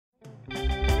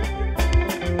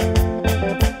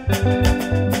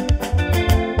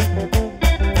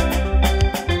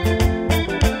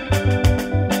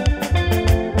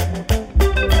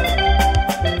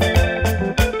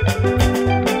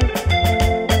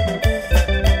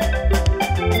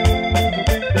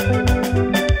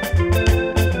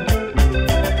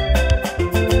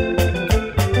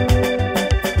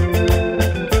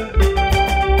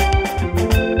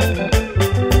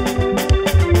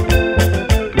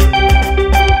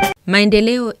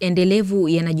Maendeleo endelevu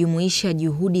yanajumuisha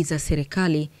juhudi za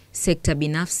serikali, sekta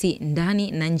binafsi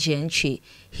ndani na nje ya nchi.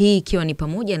 Hii ikiwa ni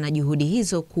pamoja na juhudi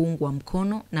hizo kuungwa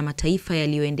mkono na mataifa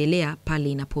yaliyoendelea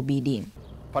pale inapobidi.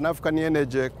 Pan-African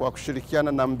Energy kwa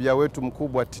kushirikiana na mbia wetu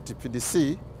mkubwa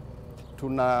TTPDC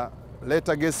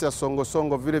tunaleta gesi ya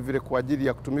songo vile vile kwa ajili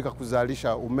ya kutumika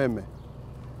kuzalisha umeme.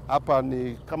 Hapa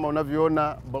ni kama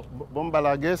unavyoona bomba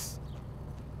la gesi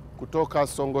kutoka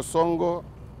songo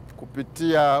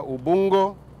kupitia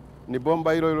Ubungo, ni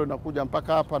bomba hilo linakuja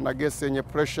mpaka hapa na gesi yenye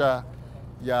pressure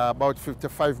ya about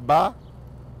 55 bar.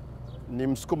 Ni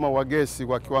msukumo wa gesi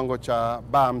kwa kiwango cha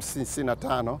bar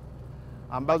 55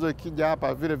 ambazo ikija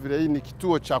hapa vile vile. Hii ni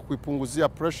kituo cha kuipunguzia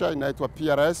pressure, inaitwa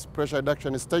PRS, pressure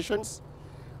reduction stations,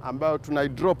 ambayo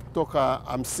tunaidrop kutoka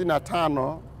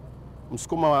 55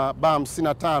 msukumo wa bar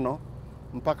 55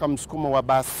 mpaka msukumo wa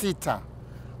bar 6,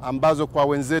 ambazo kwa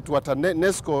wenzetu wa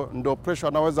TANESCO ndo pressure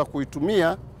wanaweza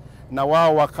kuitumia na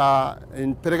wao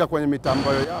wakapeleka kwenye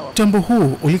mitambo yao. Mtambo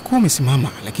huu ulikuwa umesimama,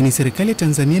 lakini serikali ya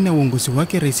Tanzania na uongozi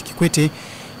wake Rais Kikwete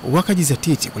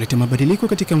wakajizatiti kuleta mabadiliko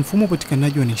katika mfumo wa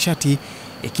upatikanaji wa nishati,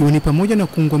 ikiwa ni pamoja na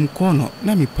kuungwa mkono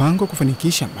na mipango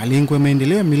kufanikisha malengo ya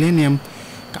maendeleo ya Millennium.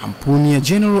 Kampuni ya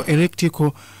General Electric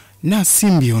na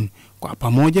Symbion kwa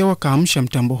pamoja wakaamsha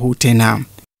mtambo huu tena.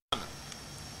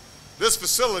 This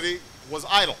facility was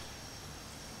idle,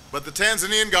 but the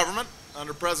Tanzanian government,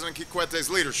 under President Kikwete's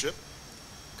leadership,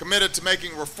 committed to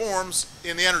making reforms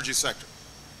in the energy sector.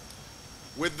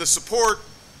 With the support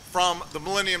from the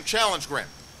Millennium Challenge Grant,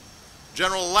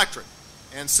 General Electric,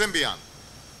 and Symbion,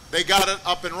 they got it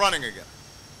up and running again.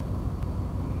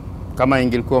 Kama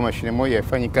ingilikuwa mashine moja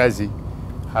ifanye kazi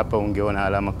hapa, ungeona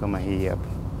alama kama hii hapa.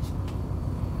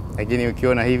 Lakini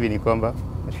ukiona hivi ni kwamba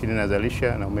mashine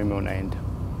inazalisha na umeme unaenda.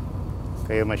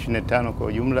 Kwa hiyo mashine 5 kwa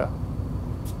ujumla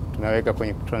tunaweka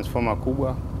kwenye transformer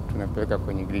kubwa, tunapeleka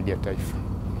kwenye grid ya taifa.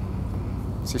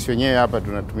 Sisi wenyewe hapa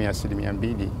tunatumia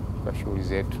 2% kwa shughuli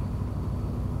zetu.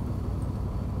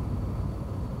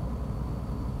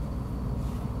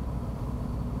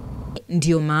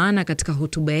 Ndio maana katika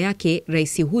hotuba yake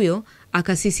rais huyo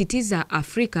akasisitiza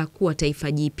Afrika kuwa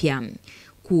taifa jipya,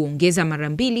 kuongeza mara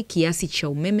 2 kiasi cha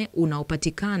umeme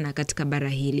unaopatikana katika bara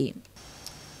hili.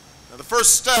 Now the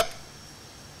first step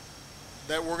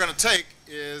that we're going to take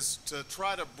is to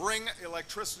try to bring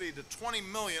electricity to 20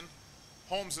 million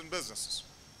homes and businesses.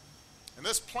 And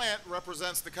this plant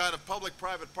represents the kind of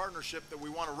public-private partnership that we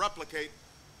want to replicate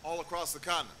all across the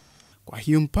continent. Kwa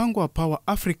hiyo mpango wa Power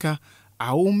Africa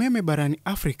au umeme barani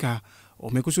Afrika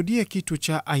umekusudia kitu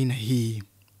cha aina hii.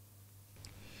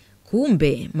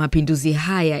 Kumbe mapinduzi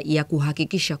haya ya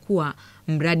kuhakikisha kuwa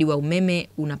mradi wa umeme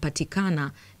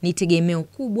unapatikana ni tegemeo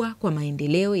kubwa kwa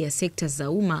maendeleo ya sekta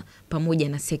za umma pamoja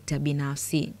na sekta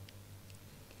binafsi.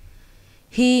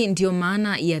 Hii ndio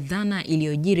maana ya dhana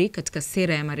iliyojiri katika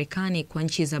sera ya Marekani kwa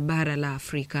nchi za bara la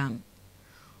Afrika.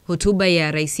 Hotuba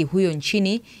ya rais huyo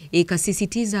nchini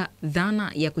ikasisitiza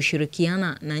dhana ya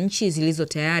kushirikiana na nchi zilizo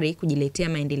tayari kujiletea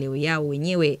maendeleo yao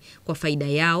wenyewe kwa faida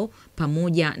yao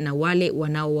pamoja na wale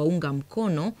wanaowaunga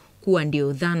mkono kuwa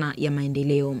ndio dhana ya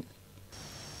maendeleo.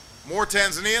 More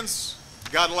Tanzanians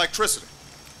got electricity.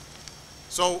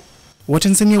 So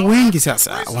Watanzania wengi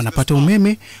sasa wanapata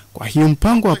umeme. Kwa hiyo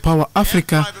mpango wa Power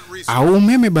Africa au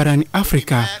umeme barani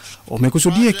Afrika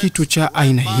umekusudia kitu cha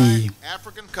aina hii.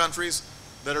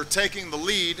 That are taking the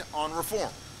lead on reform.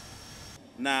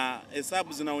 Na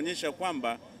hesabu zinaonyesha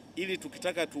kwamba ili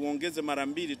tukitaka tuongeze mara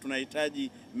 2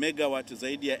 tunahitaji megawatt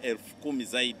zaidi ya 10,000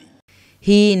 zaidi.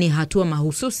 Hii ni hatua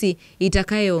mahususi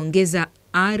itakayoongeza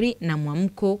ari na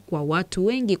mwamko kwa watu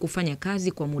wengi kufanya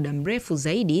kazi kwa muda mrefu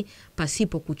zaidi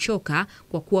pasipo kuchoka,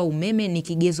 kwa kuwa umeme ni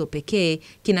kigezo pekee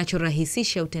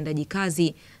kinachorahisisha utendaji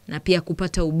kazi na pia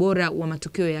kupata ubora wa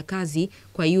matokeo ya kazi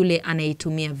kwa yule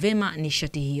anayetumia vema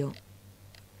nishati hiyo.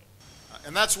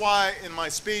 And that's why in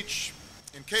my speech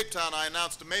in Cape Town I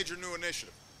announced a major new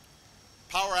initiative,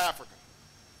 Power Africa,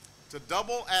 to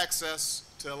double access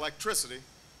to electricity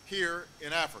here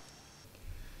in Africa.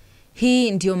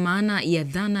 Hii ndio maana ya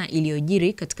dhana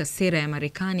iliyojiri katika sera ya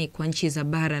Marekani kwa nchi za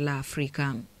bara la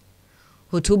Afrika.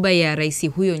 Hotuba ya rais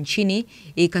huyo nchini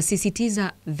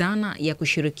ikasisitiza dhana ya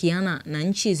kushirikiana na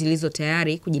nchi zilizo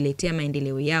tayari kujiletea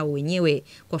maendeleo yao wenyewe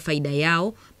kwa faida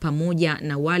yao pamoja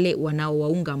na wale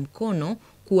wanaowaunga mkono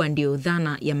kuwa ndio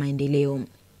dhana ya maendeleo.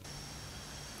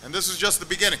 And this is just the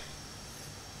beginning,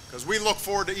 because we look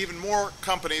forward to even more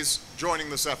companies joining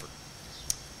this effort.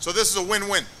 So this is a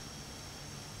win-win.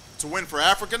 It's a win for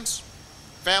Africans.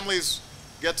 Families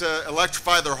get to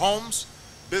electrify their homes.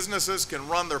 Businesses can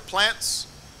run their plants.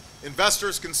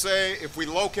 Investors can say if we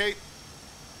locate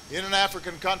in an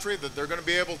African country that they're going to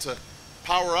be able to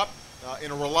power up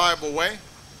in a reliable way.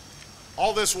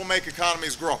 All this will make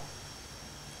economies grow.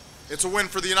 It's a win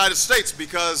for the United States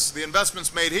because the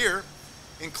investments made here,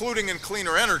 including in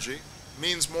cleaner energy,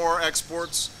 means more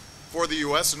exports for the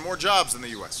US and more jobs in the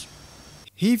US.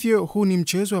 Hivyo huu ni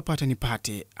mchezo wa pata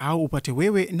nipate au upate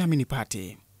wewe nami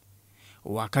nipate.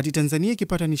 Wakati Tanzania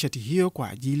ikipata nishati hiyo kwa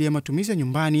ajili ya matumizi ya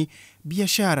nyumbani,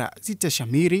 biashara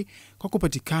zitashamiri kwa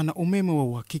kupatikana umeme wa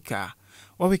uhakika.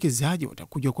 Wawekezaji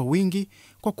watakuja kwa wingi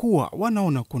kwa kuwa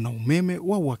wanaona kuna umeme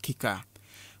wa uhakika.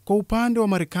 Kwa upande wa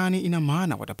Marekani ina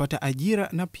maana watapata ajira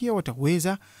na pia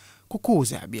wataweza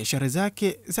kukuza biashara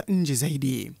zake za nje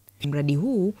zaidi. Mradi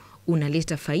huu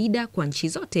unaleta faida kwa nchi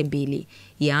zote mbili,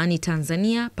 yaani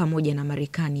Tanzania pamoja na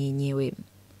Marekani yenyewe.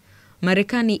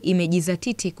 Marekani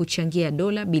imejizatiti kuchangia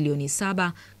dola bilioni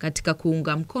 7 katika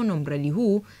kuunga mkono mradi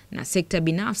huu, na sekta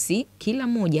binafsi kila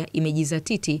moja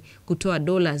imejizatiti kutoa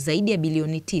dola zaidi ya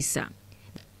bilioni 9.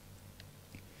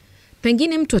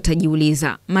 Pengine mtu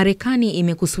atajiuliza, Marekani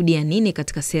imekusudia nini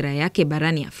katika sera yake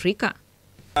barani Afrika?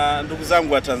 Ndugu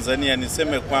zangu wa Tanzania,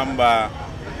 niseme kwamba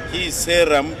hii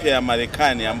sera mpya ya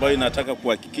Marekani ambayo inataka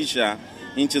kuhakikisha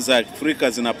nchi za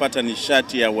Afrika zinapata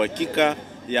nishati ya uhakika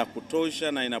ya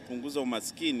kutosha na inapunguza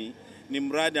umaskini ni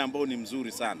mradi ambao ni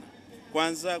mzuri sana.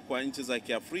 Kwanza kwa nchi za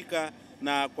Kiafrika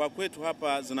na kwa kwetu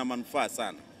hapa zina manufaa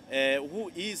sana.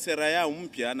 Hii sera yao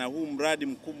mpya na huu mradi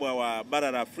mkubwa wa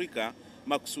bara la Afrika,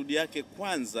 makusudi yake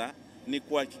kwanza ni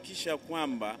kuhakikisha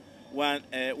kwamba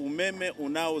umeme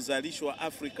unaozalishwa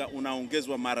Afrika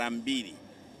unaongezwa mara 2.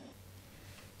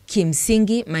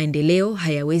 Kimsingi, maendeleo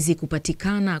hayawezi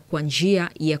kupatikana kwa njia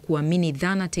ya kuamini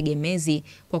dhana tegemezi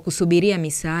kwa kusubiria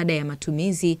misaada ya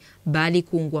matumizi, bali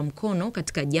kuungwa mkono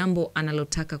katika jambo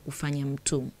analotaka kufanya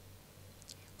mtu.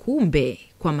 Kumbe,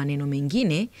 kwa maneno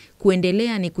mengine,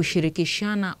 kuendelea ni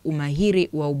kushirikishana umahiri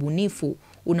wa ubunifu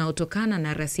unaotokana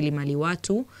na rasilimali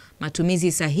watu,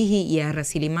 matumizi sahihi ya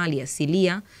rasilimali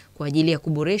asilia kwa ajili ya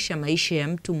kuboresha maisha ya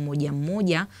mtu mmoja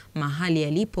mmoja mahali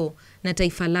alipo na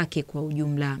taifa lake kwa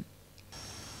ujumla.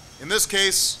 In this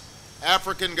case,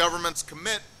 African governments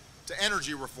commit to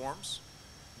energy reforms.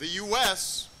 The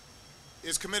US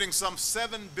is committing some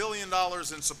 $7 billion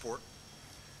in support,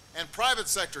 and private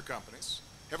sector companies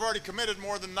have already committed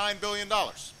more than $9 billion.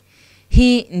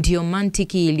 Hii ndiyo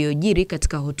mantiki iliyojiri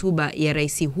katika hotuba ya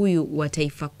rais huyu wa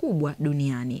taifa kubwa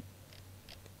duniani.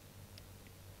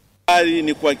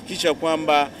 Ni kuhakikisha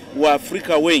kwamba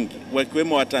Waafrika wengi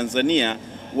wakiwemo wa Tanzania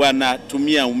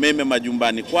wanatumia umeme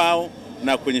majumbani kwao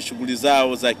na kwenye shughuli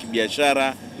zao za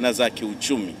kibiashara na za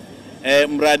kiuchumi.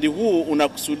 Mradi huu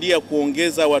unakusudia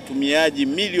kuongeza watumiaji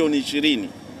milioni 20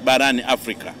 barani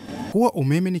Afrika. Kuwa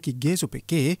umeme ni kigezo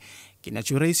pekee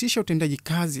kinachorahisisha utendaji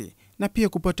kazi na pia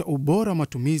kupata ubora wa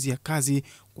matumizi ya kazi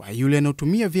kwa yule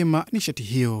anaotumia vyema nishati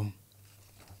hiyo.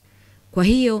 Kwa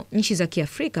hiyo, nchi za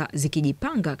Kiafrika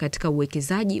zikijipanga katika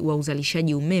uwekezaji wa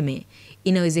uzalishaji umeme,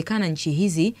 inawezekana nchi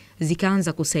hizi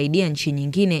zikaanza kusaidia nchi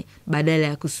nyingine badala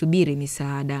ya kusubiri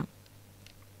misaada.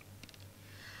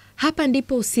 Hapa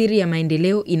ndipo siri ya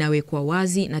maendeleo inawekwa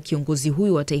wazi na kiongozi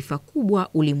huyu wa taifa kubwa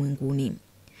ulimwenguni.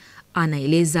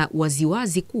 Anaeleza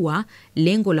waziwazi kuwa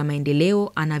lengo la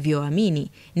maendeleo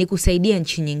anavyoamini ni kusaidia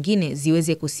nchi nyingine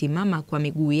ziweze kusimama kwa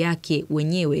miguu yake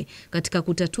wenyewe katika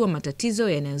kutatua matatizo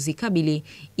yanayozikabili,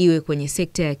 iwe kwenye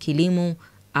sekta ya kilimo,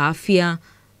 afya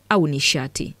au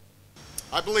nishati.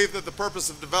 I believe that the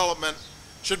purpose of development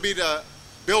should be to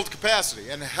build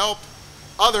capacity and help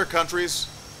other countries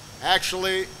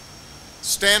actually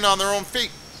stand on their own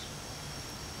feet,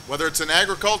 whether it's in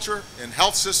agriculture, in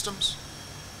health systems,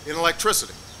 in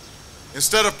electricity.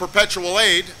 Instead of perpetual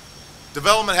aid,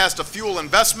 development has to fuel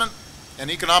investment and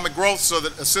economic growth so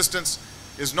that assistance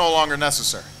is no longer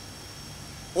necessary.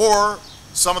 Or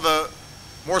some of the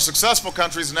more successful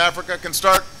countries in Africa can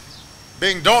start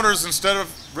being donors instead of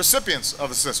recipients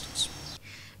of assistance.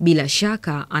 Bila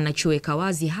shaka anachoweka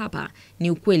wazi hapa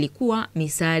ni ukweli kuwa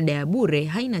misaada ya bure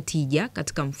haina tija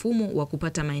katika mfumo wa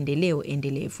kupata maendeleo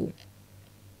endelevu.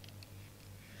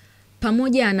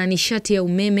 Pamoja na nishati ya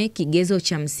umeme kigezo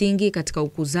cha msingi katika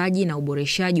ukuzaji na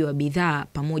uboreshaji wa bidhaa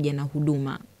pamoja na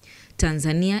huduma,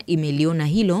 Tanzania imeliona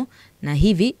hilo na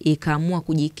hivi ikaamua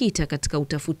kujikita katika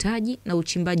utafutaji na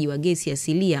uchimbaji wa gesi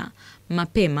asilia,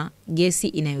 mapema gesi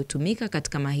inayotumika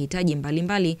katika mahitaji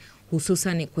mbalimbali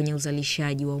hususan kwenye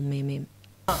uzalishaji wa umeme.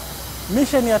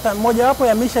 Mojawapo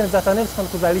ya mission za TANESCO ni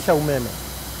kuzalisha umeme.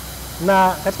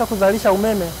 Na katika kuzalisha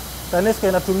umeme, TANESCO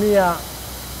inatumia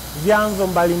vyanzo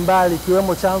mbalimbali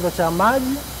ikiwemo chanzo cha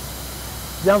maji,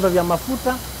 vyanzo vya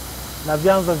mafuta na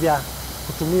vyanzo vya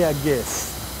kutumia gesi.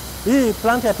 Hii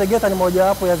plant ya Tegeta ni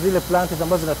mojawapo ya zile plant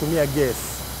ambazo zinatumia gesi.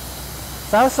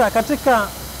 Sasa katika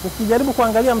ukijaribu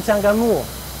kuangalia mchanganuo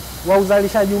wa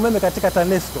uzalishaji umeme katika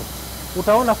TANESCO,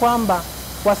 utaona kwamba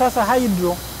kwa sasa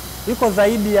hydro iko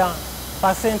zaidi ya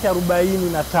pasenti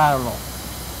 45,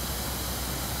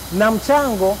 na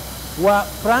mchango wa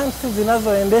plants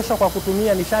zinazoendeshwa kwa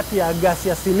kutumia nishati ya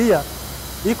gasi asilia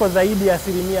iko zaidi ya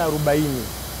 40%.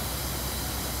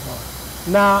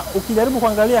 Na ukijaribu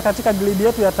kuangalia katika gridi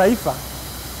yetu ya taifa,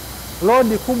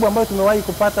 load kubwa ambayo tumewahi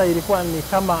kupata ilikuwa ni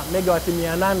kama megawati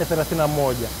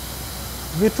 831.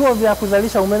 Vituo vya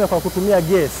kuzalisha umeme kwa kutumia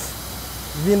gesi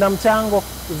vina mchango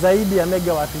zaidi ya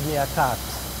megawati 300.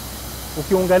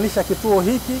 Ukiunganisha kituo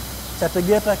hiki cha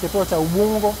Tegeta, kituo cha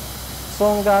Ubungo,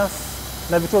 Songas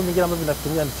na vituo vingine ambavyo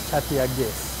vinatumia nishati ya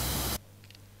gesi.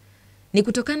 Ni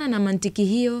kutokana na mantiki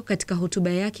hiyo, katika hotuba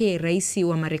yake Rais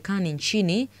wa Marekani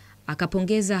nchini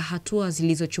akapongeza hatua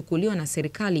zilizochukuliwa na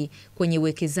serikali kwenye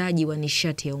uwekezaji wa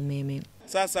nishati ya umeme.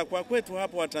 Sasa kwa kwetu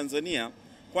hapa wa Tanzania,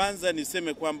 kwanza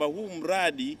niseme kwamba huu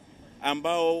mradi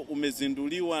ambao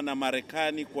umezinduliwa na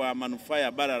Marekani kwa manufaa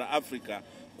ya bara la Afrika,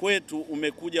 kwetu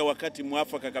umekuja wakati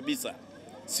mwafaka kabisa.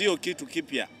 Sio kitu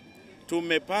kipya.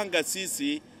 Tumepanga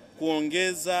sisi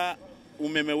kuongeza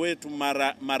umeme wetu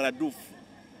maradufu.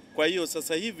 Kwa hiyo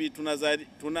sasa hivi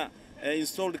tuna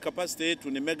installed capacity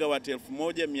yetu ni megawati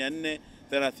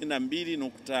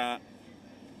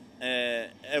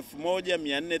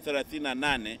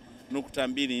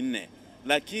 1438.24,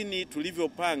 lakini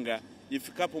tulivyopanga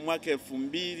ifikapo mwaka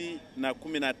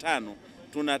 2015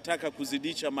 tunataka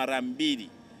kuzidisha mara 2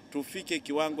 tufike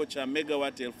kiwango cha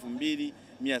megawati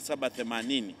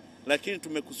 2780, lakini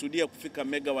tumekusudia kufika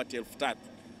megawati 3000.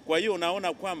 Kwa hiyo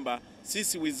unaona kwamba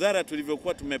sisi wizara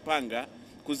tulivyokuwa tumepanga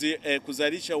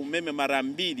kuzalisha umeme mara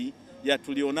 2 ya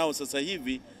tulionao sasa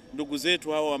hivi, ndugu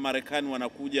zetu hao wa Marekani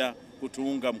wanakuja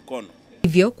kutuunga mkono.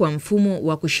 Hivyo kwa mfumo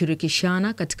wa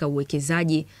kushirikishana katika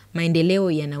uwekezaji,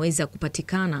 maendeleo yanaweza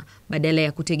kupatikana badala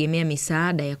ya kutegemea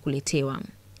misaada ya kuletewa.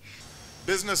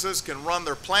 Businesses can run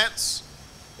their plants.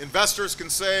 Investors can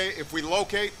say if we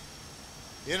locate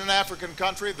in an African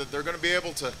country that they're going to be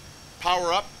able to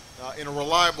power up in a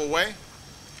reliable way.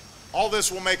 All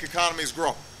this will make economies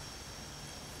grow.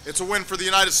 It's a win for the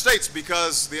United States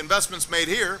because the investments made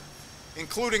here,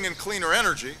 including in cleaner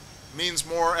energy, means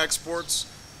more exports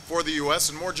for the U.S.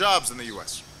 and more jobs in the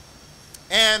U.S.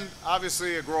 And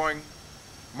obviously a growing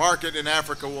market in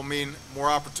Africa will mean more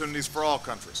opportunities for all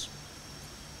countries.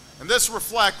 And this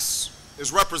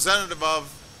is representative of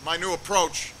my new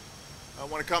approach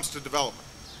when it comes to development.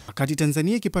 Wakati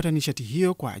Tanzania ikipata nishati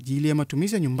hiyo kwa ajili ya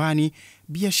matumizi ya nyumbani,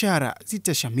 biashara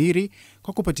zitashamiri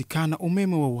kwa kupatikana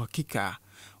umeme wa uhakika.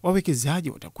 Wawekezaji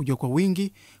watakuja kwa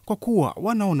wingi kwa kuwa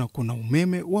wanaona kuna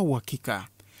umeme wa uhakika.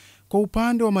 Kwa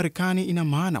upande wa Marekani, ina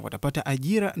maana watapata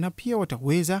ajira na pia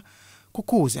wataweza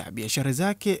kukuza biashara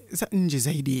zake za nje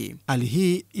zaidi. Hali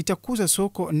hii itakuza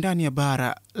soko ndani ya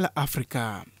bara la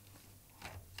Afrika.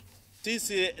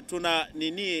 Sisi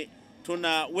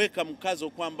tunaweka mkazo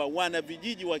kwamba wana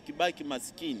vijiji wakibaki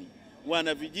maskini,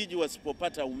 wana vijiji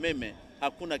wasipopata umeme,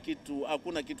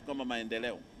 hakuna kitu kama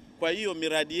maendeleo. Kwa hiyo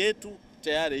miradi yetu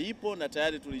tayari ipo na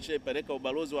tayari tulishaipeleka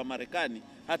ubalozi wa Marekani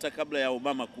hata kabla ya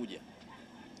Obama kuja.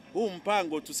 Huu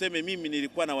mpango tuseme mimi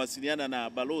nilikuwa nawasiliana na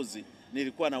balozi,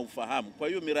 nilikuwa na ufahamu. Kwa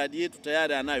hiyo miradi yetu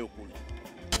tayari anayo kule.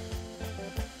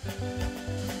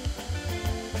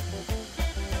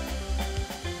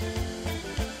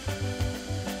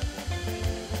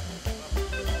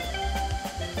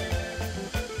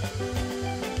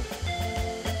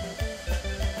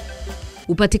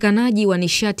 Upatikanaji wa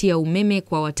nishati ya umeme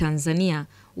kwa Watanzania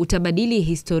utabadili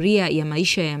historia ya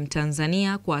maisha ya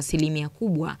Mtanzania kwa asilimia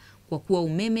kubwa, kwa kuwa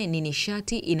umeme ni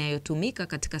nishati inayotumika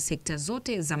katika sekta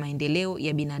zote za maendeleo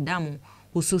ya binadamu,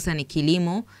 hususan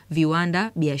kilimo,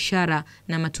 viwanda, biashara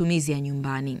na matumizi ya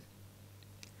nyumbani.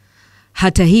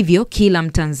 Hata hivyo, kila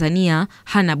Mtanzania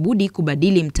hana budi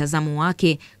kubadili mtazamo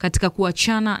wake katika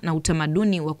kuachana na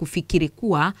utamaduni wa kufikiri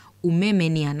kuwa umeme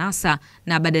ni anasa,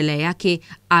 na badala yake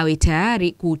awe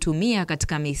tayari kuutumia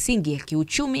katika misingi ya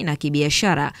kiuchumi na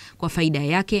kibiashara kwa faida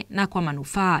yake na kwa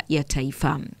manufaa ya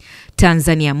taifa.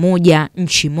 Tanzania moja,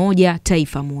 nchi moja,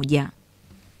 taifa moja.